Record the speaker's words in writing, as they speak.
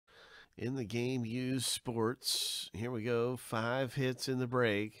in the game used sports. Here we go. 5 hits in the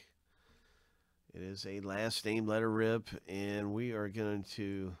break. It is a last name letter rip, and we are going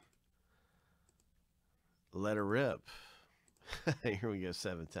to let her rip. Here we go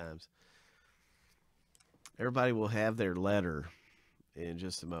 7 times. Everybody will have their letter in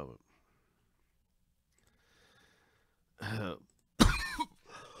just a moment.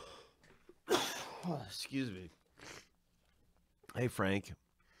 Excuse me. Hey, Frank.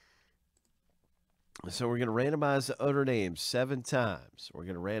 So we're going to randomize the owner names 7 times. We're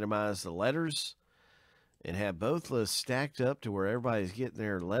going to randomize the letters and have both lists stacked up to where everybody's getting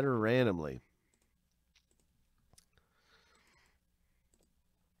their letter randomly.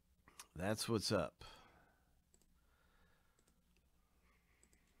 That's what's up.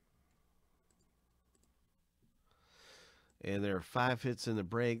 And there are 5 hits in the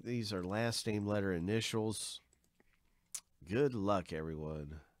break. These are last name letter initials. Good luck,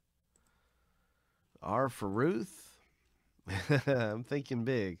 everyone. R for Ruth. I'm thinking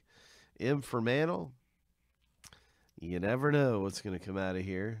big. M for Mantle. You never know what's going to come out of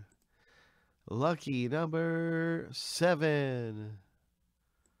here. Lucky number 7.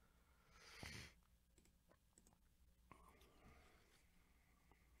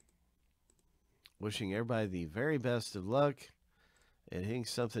 Wishing everybody the very best of luck and hitting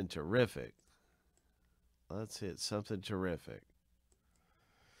something terrific. Let's hit something terrific.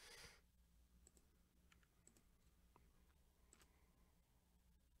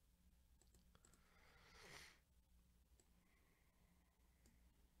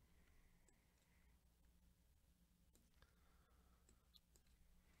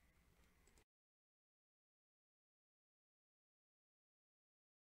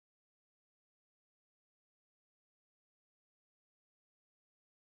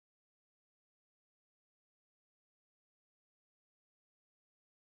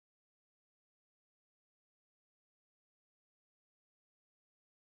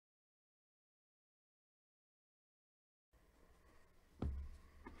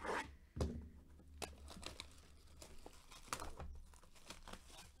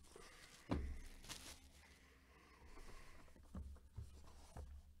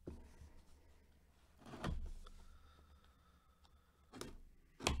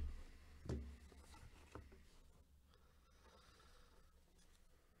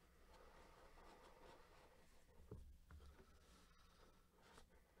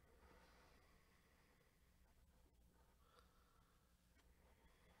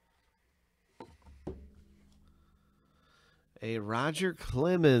 A Roger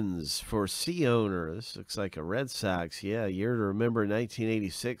Clemens for C owner. This looks like a Red Sox. Yeah, year to remember,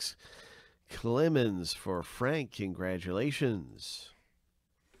 1986. Clemens for Frank. Congratulations.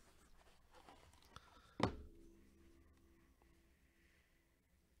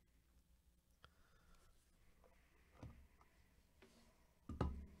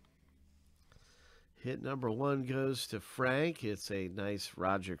 Hit number 1 goes to Frank. It's a nice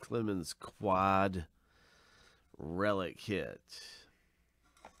Roger Clemens quad relic hit.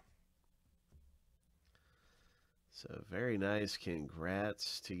 So very nice.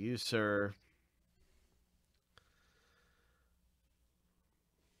 Congrats to you, sir.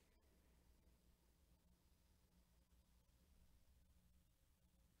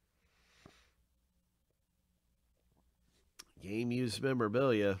 Game used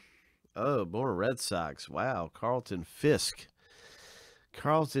memorabilia. Oh, more Red Sox. Wow. Carlton Fisk.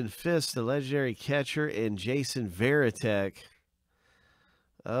 Carlton Fisk, the legendary catcher, and Jason Varitek.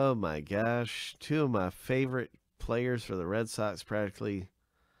 Oh my gosh. 2 of my favorite players for the Red Sox practically.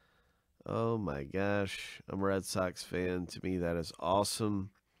 Oh my gosh. I'm a Red Sox fan. To me, that is awesome.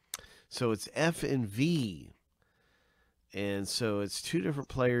 So it's F and V. And so it's 2 different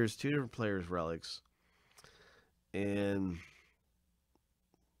players relics. And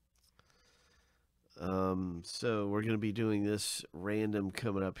so we're going to be doing this random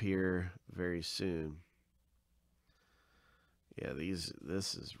coming up here very soon. Yeah,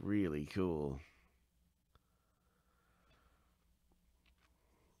 this is really cool.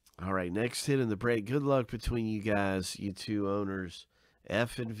 All right, next hit in the break. Good luck between you guys, you 2 owners,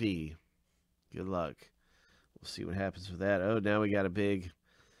 F and V. Good luck. We'll see what happens with that. Oh, now we got a big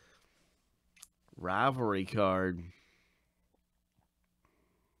rivalry card.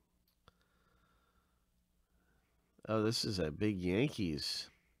 Oh, this is a big Yankees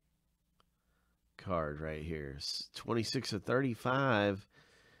card right here. It's 26 of 35.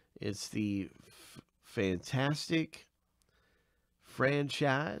 It's the fantastic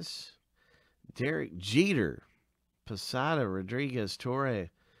franchise. Derek Jeter, Posada, Rodriguez, Torre,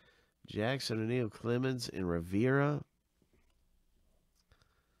 Jackson, O'Neal, Clemens, and Rivera.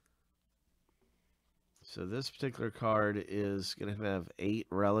 So this particular card is going to have 8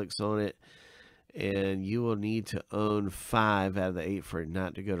 relics on it, and you will need to own 5 out of the 8 for it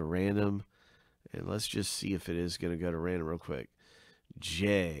not to go to random. And let's just see if it is going to go to random real quick.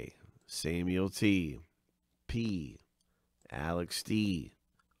 J, Samuel T, P, Alex D,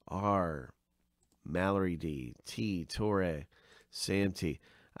 R, Mallory D, T, Torre, Sam T.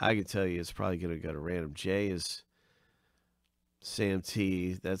 I can tell you it's probably going to go to random. J is Sam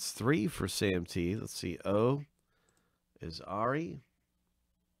T. That's 3 for Sam T. Let's see. O is Ari.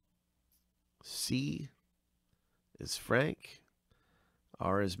 C is Frank.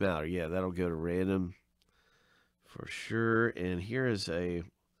 R is Mallory. Yeah, that'll go to random for sure. And here is a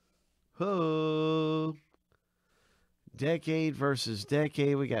decade versus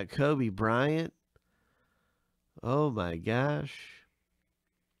decade. We got Kobe Bryant. Oh my gosh.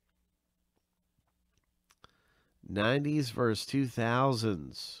 90s versus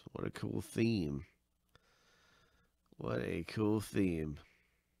 2000s. What a cool theme. What a cool theme.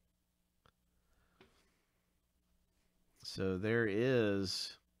 So there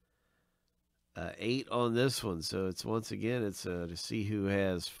is 8 on this one. So it's once again, it's to see who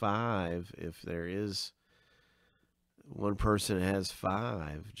has 5. If there is one person that has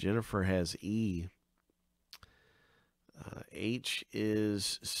 5. Jennifer has E. H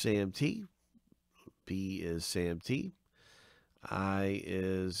is Sam T. B is Sam T. I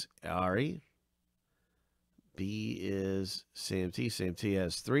is Ari. B is Sam T. Sam T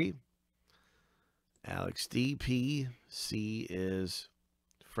has 3. Alex D. P. C is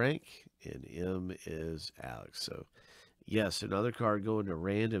Frank. And M is Alex. So, yes, another card going to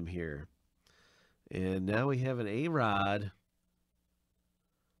random here. And now we have an A-Rod.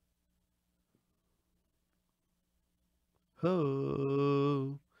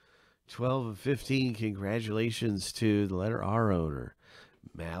 Ho! 12 of 15. Congratulations to the letter R owner.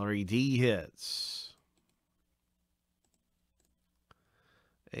 Mallory D hits.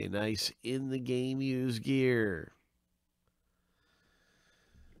 A nice in-the-game used gear.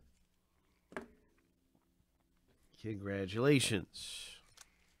 Congratulations.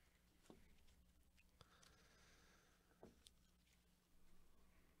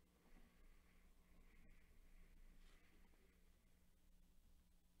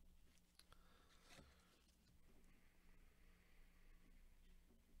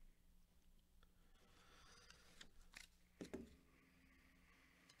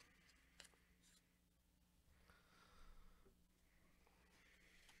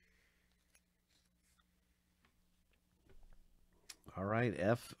 All right,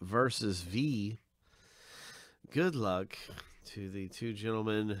 F versus V. Good luck to the 2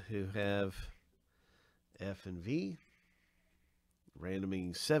 gentlemen who have F and V.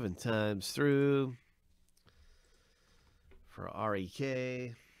 Randoming 7 times through for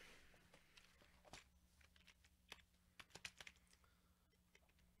REK.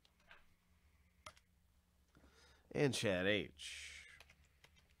 And Chad H.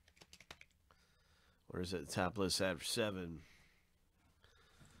 Where's it? Top list after 7.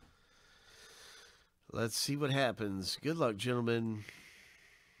 Let's see what happens. Good luck, gentlemen.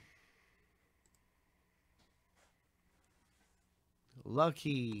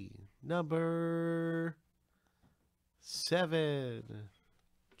 Lucky number 7.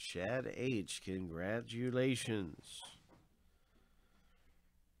 Chad H. Congratulations.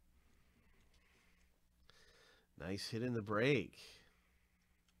 Nice hit in the break.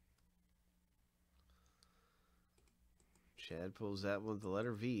 Chad pulls that one with the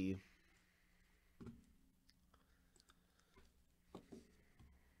letter V.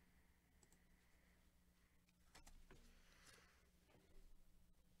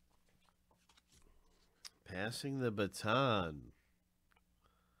 Passing the baton.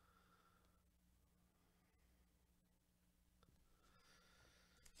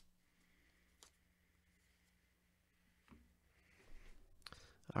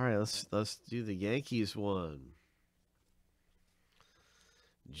 All right, let's do the Yankees one.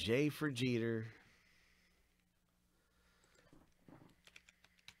 J for Jeter.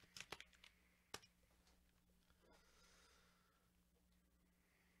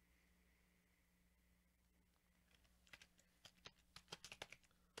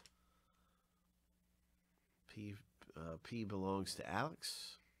 P belongs to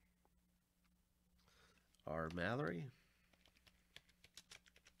Alex. R Mallory.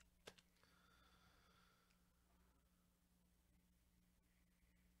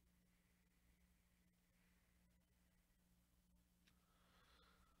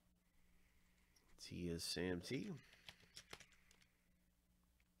 T is Sam T.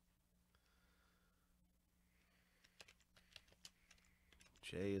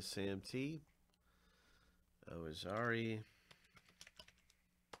 J is Sam T. O is Ari.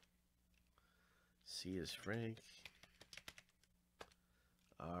 C is Frank.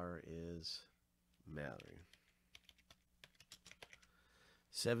 R is Mallory.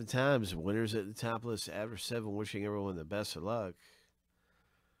 7 times. Winners at the top list after 7. Wishing everyone the best of luck.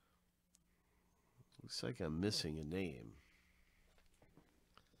 Looks like I'm missing a name.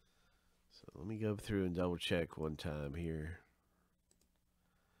 So let me go through and double check one time here.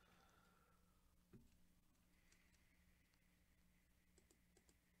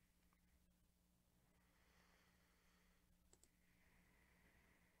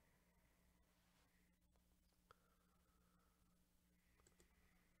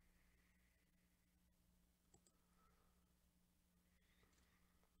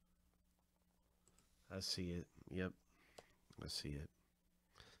 I see it. Yep. I see it.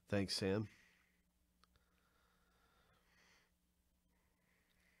 Thanks, Sam.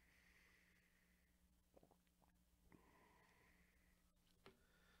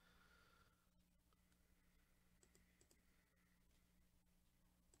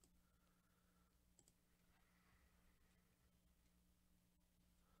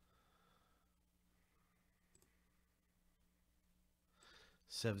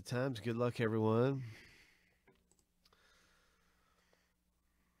 Seven times. Good luck, everyone.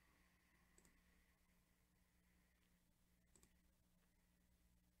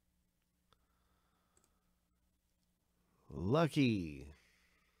 Lucky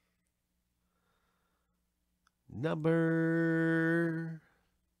number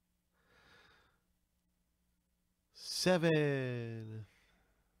 7.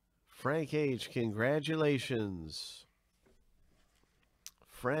 Frank H., congratulations.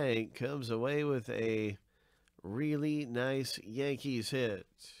 Frank comes away with a really nice Yankees hit.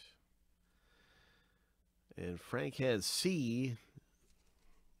 And Frank had C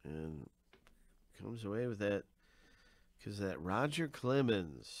and comes away with that because that Roger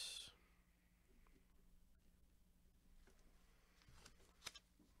Clemens.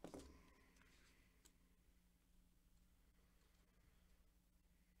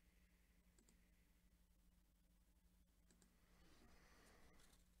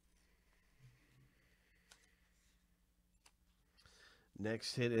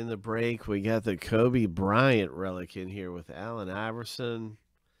 Next hit in the break, we got the Kobe Bryant relic in here with Allen Iverson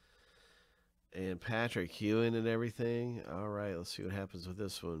and Patrick Ewing and everything. All right, let's see what happens with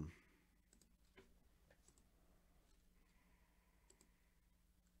this one.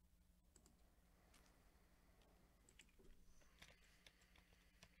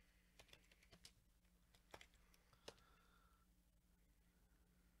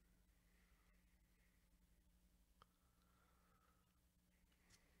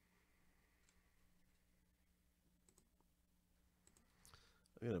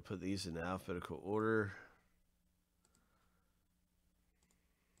 I'm going to put these in alphabetical order.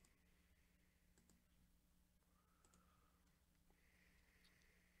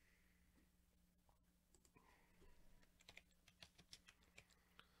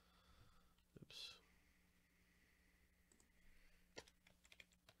 Oops.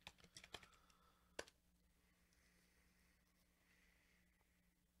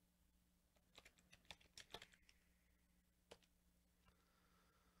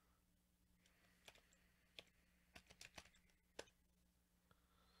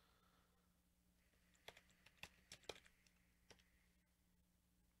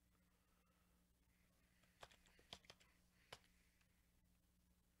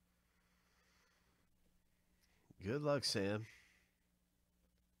 Good luck, Sam.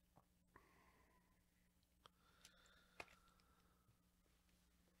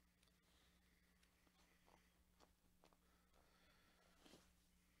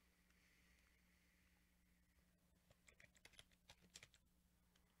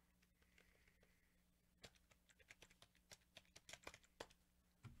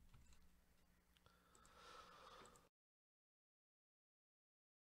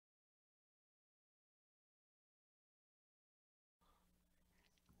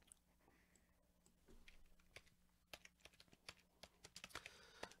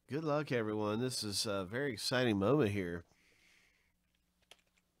 Good luck, everyone. This is a very exciting moment here.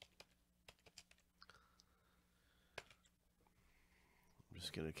 I'm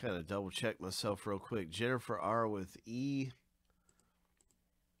just going to kind of double check myself real quick. Jennifer R. with E.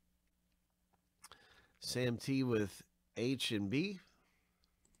 Sam T. with H and B.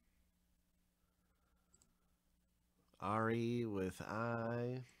 Ari with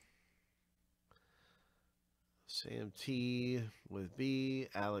I. Sam T with B.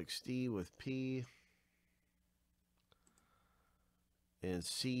 Alex D with P. And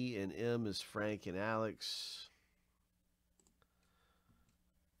C and M is Frank and Alex.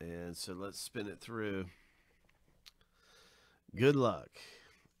 And so let's spin it through. Good luck.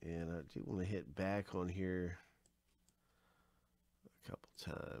 And I do want to hit back on here a couple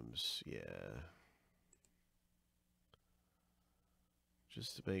times. Yeah.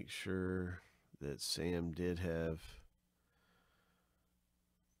 Just to make sure that Sam did have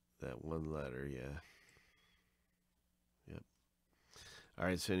that one letter. Yeah. Yep. All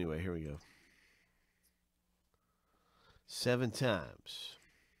right. So anyway, here we go. 7 times.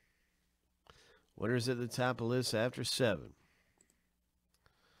 Winners at the top of the list after 7.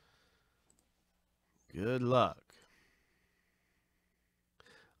 Good luck.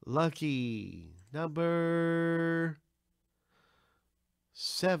 Lucky number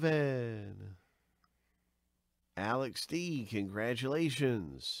 7. Alex D,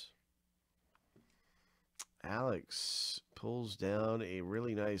 congratulations. Alex pulls down a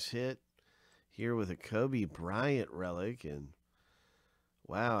really nice hit here with a Kobe Bryant relic. And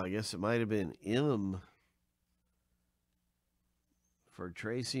wow, I guess it might have been M for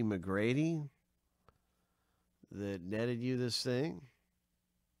Tracy McGrady that netted you this thing.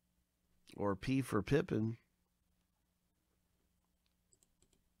 Or P for Pippen.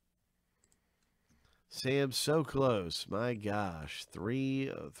 Sam, so close. My gosh. 3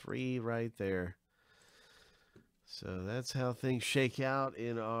 of 3 right there. So that's how things shake out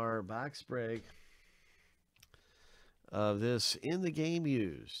in our box break of this In the Game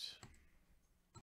Used